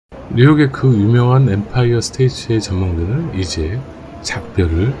뉴욕의 그 유명한 엠파이어 스테이트의 전망대는 이제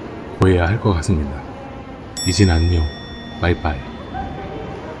작별을 고해야 할 것 같습니다. 이젠 안녕, 바이바이.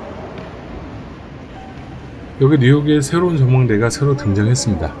 여기 뉴욕의 새로운 전망대가 새로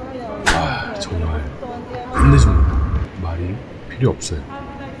등장했습니다. 와, 정말 끝내줍니다. 말이 필요 없어요.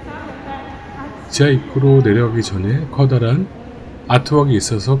 지하 입구로 내려가기 전에 커다란 아트웍이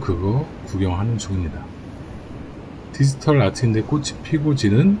있어서 그거 구경하는 중입니다. 디지털 아트인데 꽃이 피고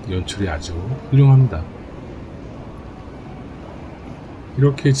지는 연출이 아주 훌륭합니다.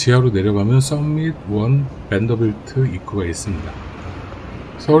 이렇게 지하로 내려가면 Summit One Vanderbilt 입구가 있습니다.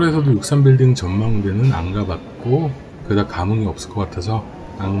 서울에서도 63빌딩 전망대는 안 가봤고 그닥 감흥이 없을 것 같아서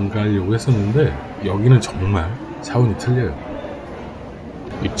안 가려고 했었는데 여기는 정말 차원이 틀려요.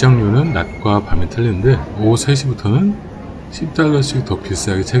 입장료는 낮과 밤이 틀린데 오후 3시부터는 $10씩 더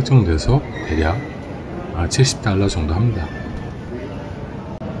비싸게 책정돼서 대략 $70 정도 합니다.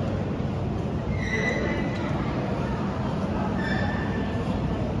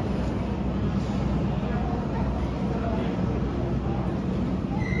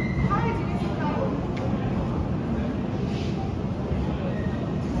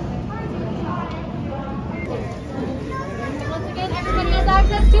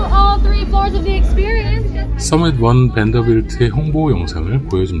 Summit One Vanderbilt의 홍보 영상을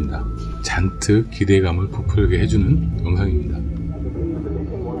보여줍니다. 잔뜩 기대감을 부풀게 해주는 영상입니다.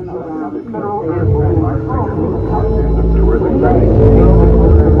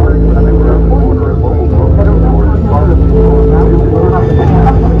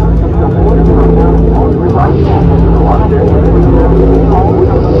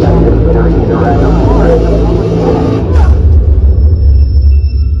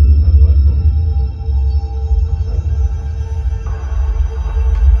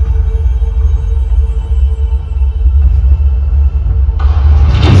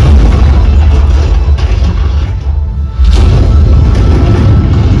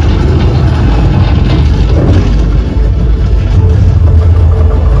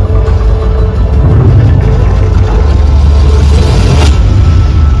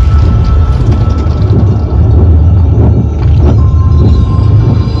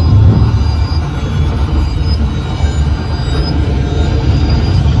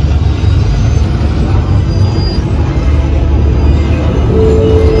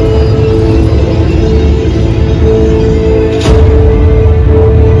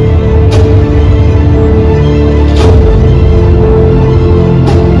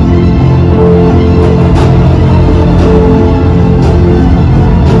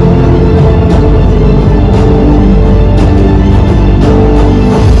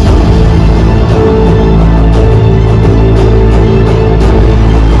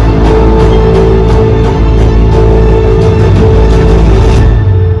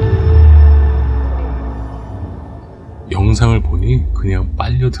 영상을 보니 그냥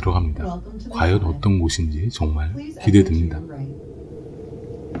빨려 들어갑니다. 과연 어떤 곳인지 정말 기대됩니다.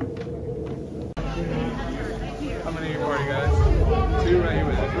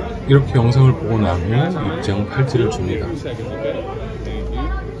 이렇게 영상을 보고 나면 입장 팔찌를 줍니다.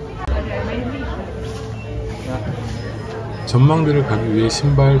 전망대를 가기 위해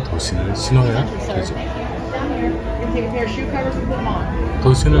신발 더신을 신어야 되죠.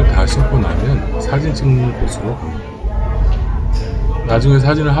 더신을 다 신고 나면 사진 찍는 곳으로 갑니다. 나중에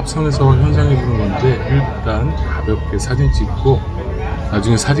사진을 합성해서 현상해 주는 건데 일단 가볍게 사진 찍고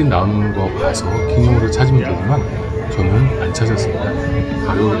나중에 사진 나오는 거 봐서 기념으로 찾으면 되지만 저는 안 찾았습니다.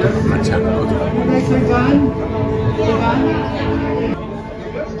 가격도 만만치 않거든요.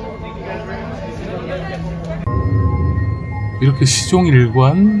 이렇게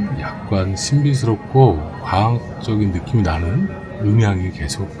시종일관 약간 신비스럽고 과학적인 느낌이 나는 음향이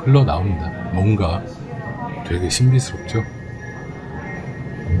계속 흘러나옵니다. 뭔가 되게 신비스럽죠.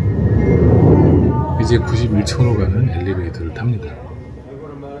 이제 91층으로 가는 엘리베이터를 탑니다.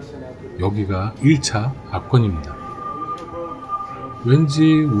 여기가 1차 압권입니다.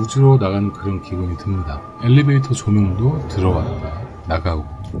 왠지 우주로 나간 그런 기분이 듭니다. 엘리베이터 조명도 들어왔다 나가고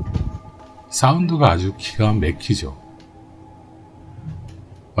사운드가 아주 기가 막히죠.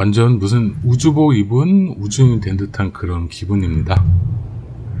 완전 무슨 우주복 입은 우주인이 된 듯한 그런 기분입니다.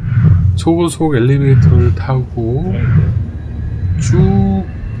 초고속 엘리베이터를 타고 쭉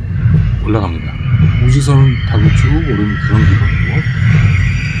올라갑니다. 우주선 타고 쭉 오르는 그런 기분이고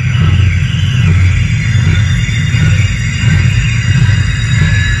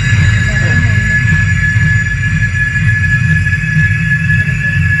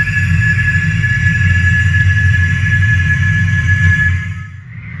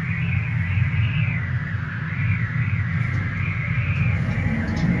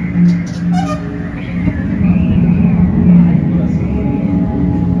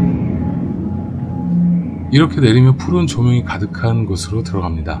이렇게 내리면 푸른 조명이 가득한 곳으로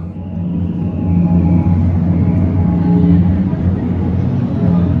들어갑니다.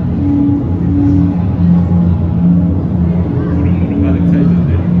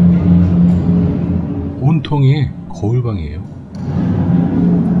 온통이 거울방이에요.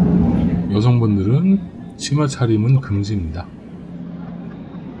 여성분들은 치마 차림은 금지입니다.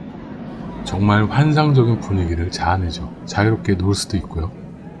 정말 환상적인 분위기를 자아내죠. 자유롭게 놀 수도 있고요.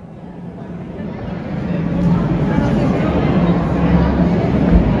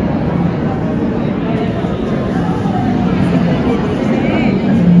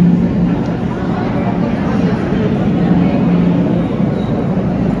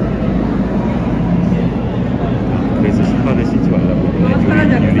 그래서 신발을 신지 말라고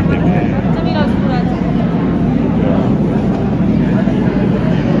유리 때문에.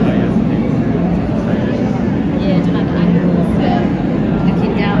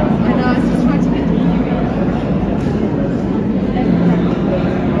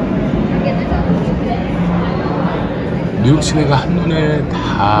 뉴욕 시내가 한눈에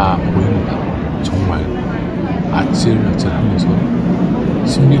다 보입니다. 정말 아찔아찔하면서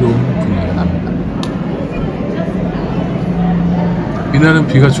신비로운 분위기가 납니다. 이날은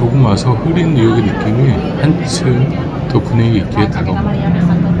비가 조금 와서 흐린 뉴욕의 느낌이 한층 더 분위기 있게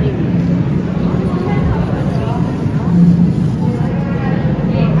다가옵니다.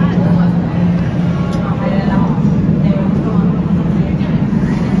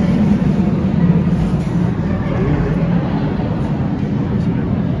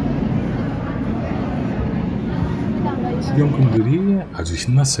 구경꾼들이 아주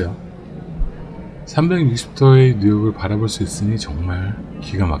신났어요. 360도의 뉴욕을 바라볼 수 있으니 정말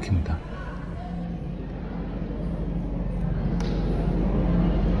기가 막힙니다.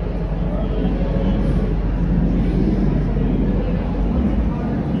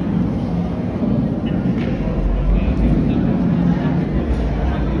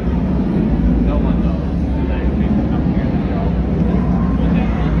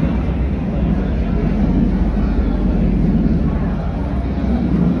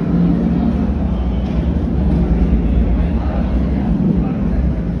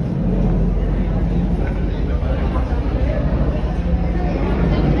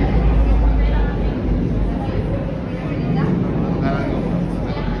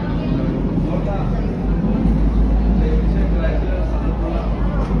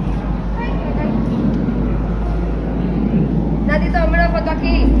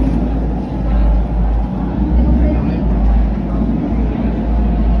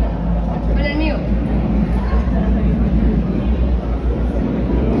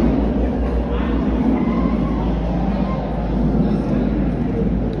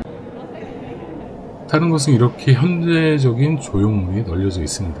 다른 곳은 이렇게 현대적인 조형물이 널려져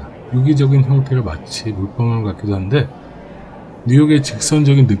있습니다. 유기적인 형태가 마치 물방울 같기도 한데 뉴욕의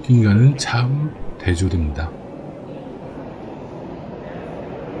직선적인 느낌과는 참 대조됩니다.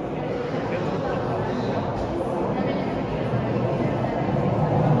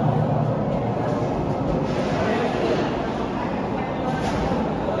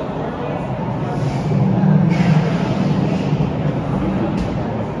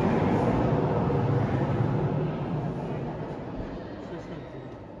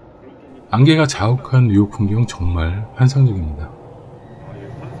 안개가 자욱한 뉴욕 풍경 정말 환상적입니다.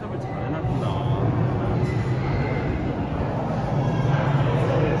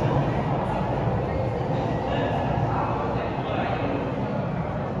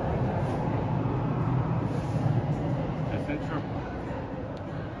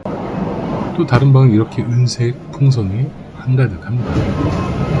 또 다른 방은 이렇게 은색 풍선이 한가득합니다.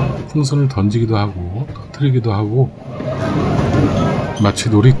 풍선을 던지기도 하고 터뜨리기도 하고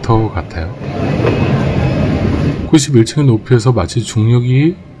마치 놀이터 같아요. 91층의 높이에서 마치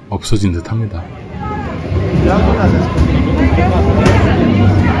중력이 없어진 듯 합니다.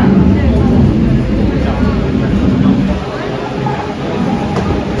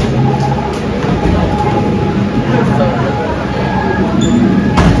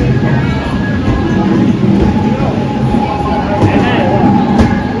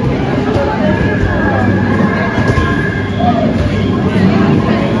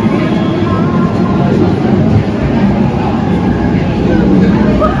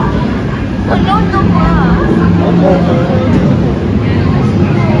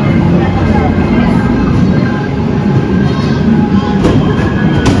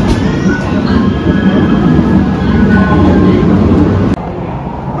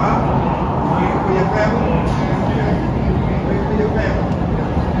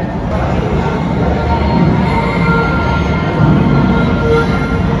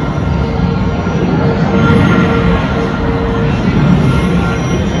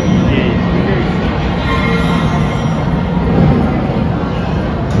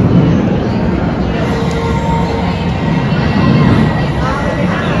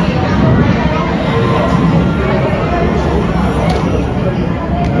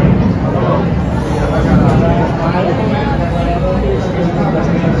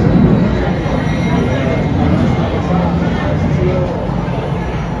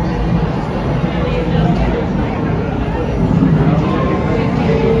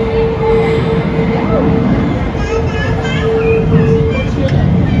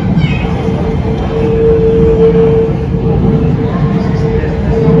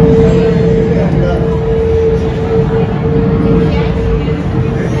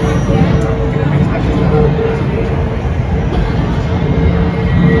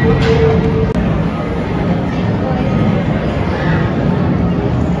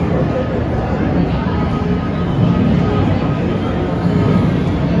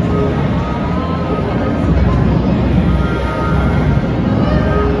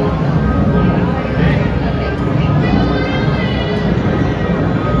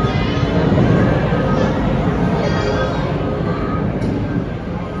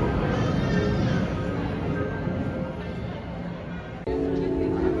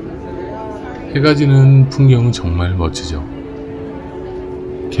 해가 지는 풍경은 정말 멋지죠.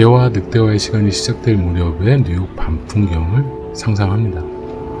 개와 늑대와의 시간이 시작될 무렵의 뉴욕 밤 풍경을 상상합니다.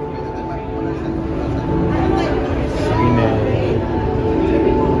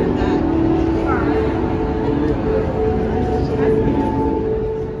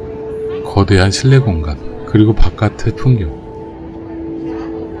 거대한 실내 공간, 그리고 바깥의 풍경.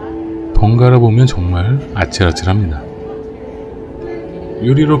 번갈아 보면 정말 아찔아찔합니다.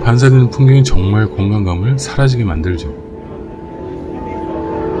 유리로 반사되는 풍경이 정말 공간감을 사라지게 만들죠.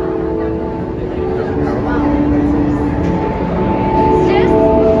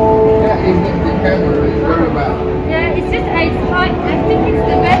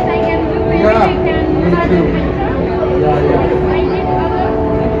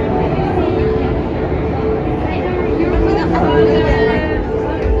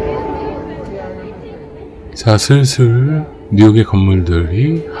 자, 슬슬 뉴욕의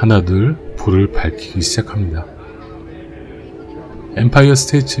건물들이 하나둘 불을 밝히기 시작합니다. 엠파이어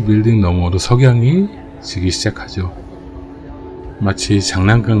스테이트 빌딩 너머로 석양이 지기 시작하죠. 마치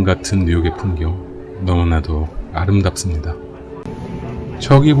장난감 같은 뉴욕의 풍경, 너무나도 아름답습니다.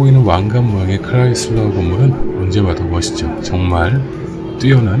 저기 보이는 왕관 모양의 크라이슬러 건물은 언제 봐도 멋있죠. 정말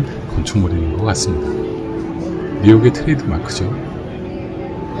뛰어난 건축물인 것 같습니다. 뉴욕의 트레이드 마크죠.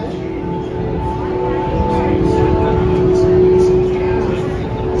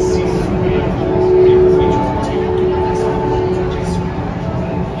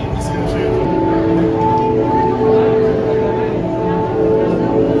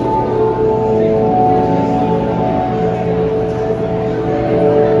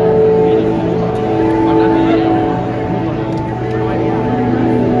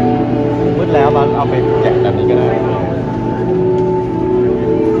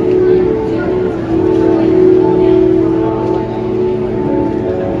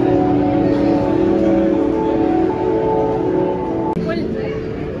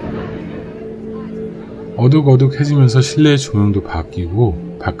 어둑어둑해지면서 실내 조명도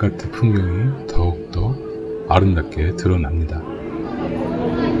바뀌고 바깥의 풍경이 더욱더 아름답게 드러납니다.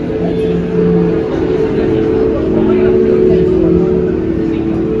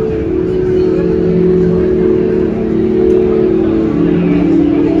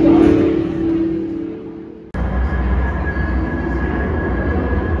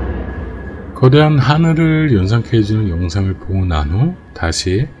 거대한 하늘을 연상케 해주는 영상을 보고 난 후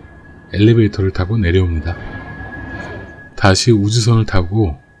다시 엘리베이터를 타고 내려옵니다. 다시 우주선을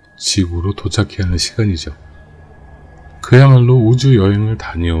타고 지구로 도착해야 하는 시간이죠. 그야말로 우주 여행을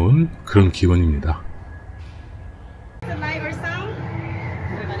다녀온 그런 기분입니다.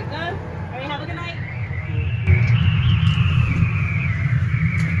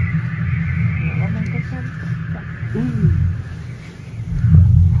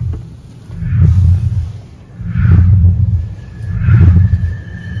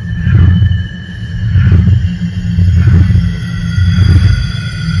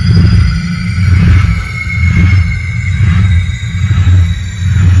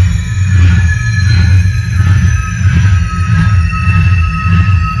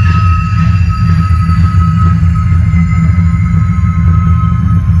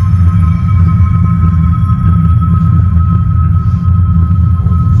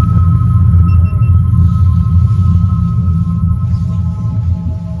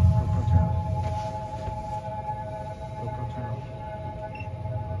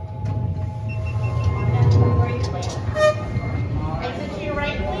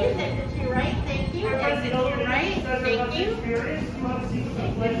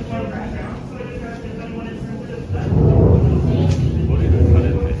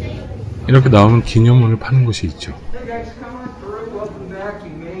 이렇게 나오는 기념물을 파는 곳이 있죠.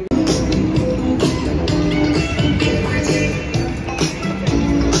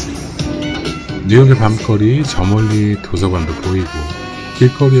 뉴욕의 밤거리, 저 멀리 도서관도 보이고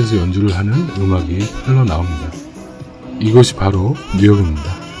길거리에서 연주를 하는 음악이 흘러나옵니다. 이곳이 바로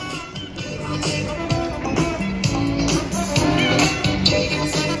뉴욕입니다.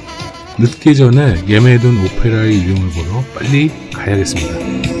 늦기 전에 예매해둔 오페라의 이름을 보러 빨리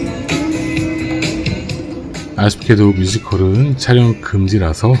가야겠습니다. 아쉽게도 뮤지컬은 촬영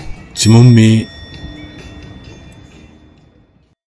금지라서 지문미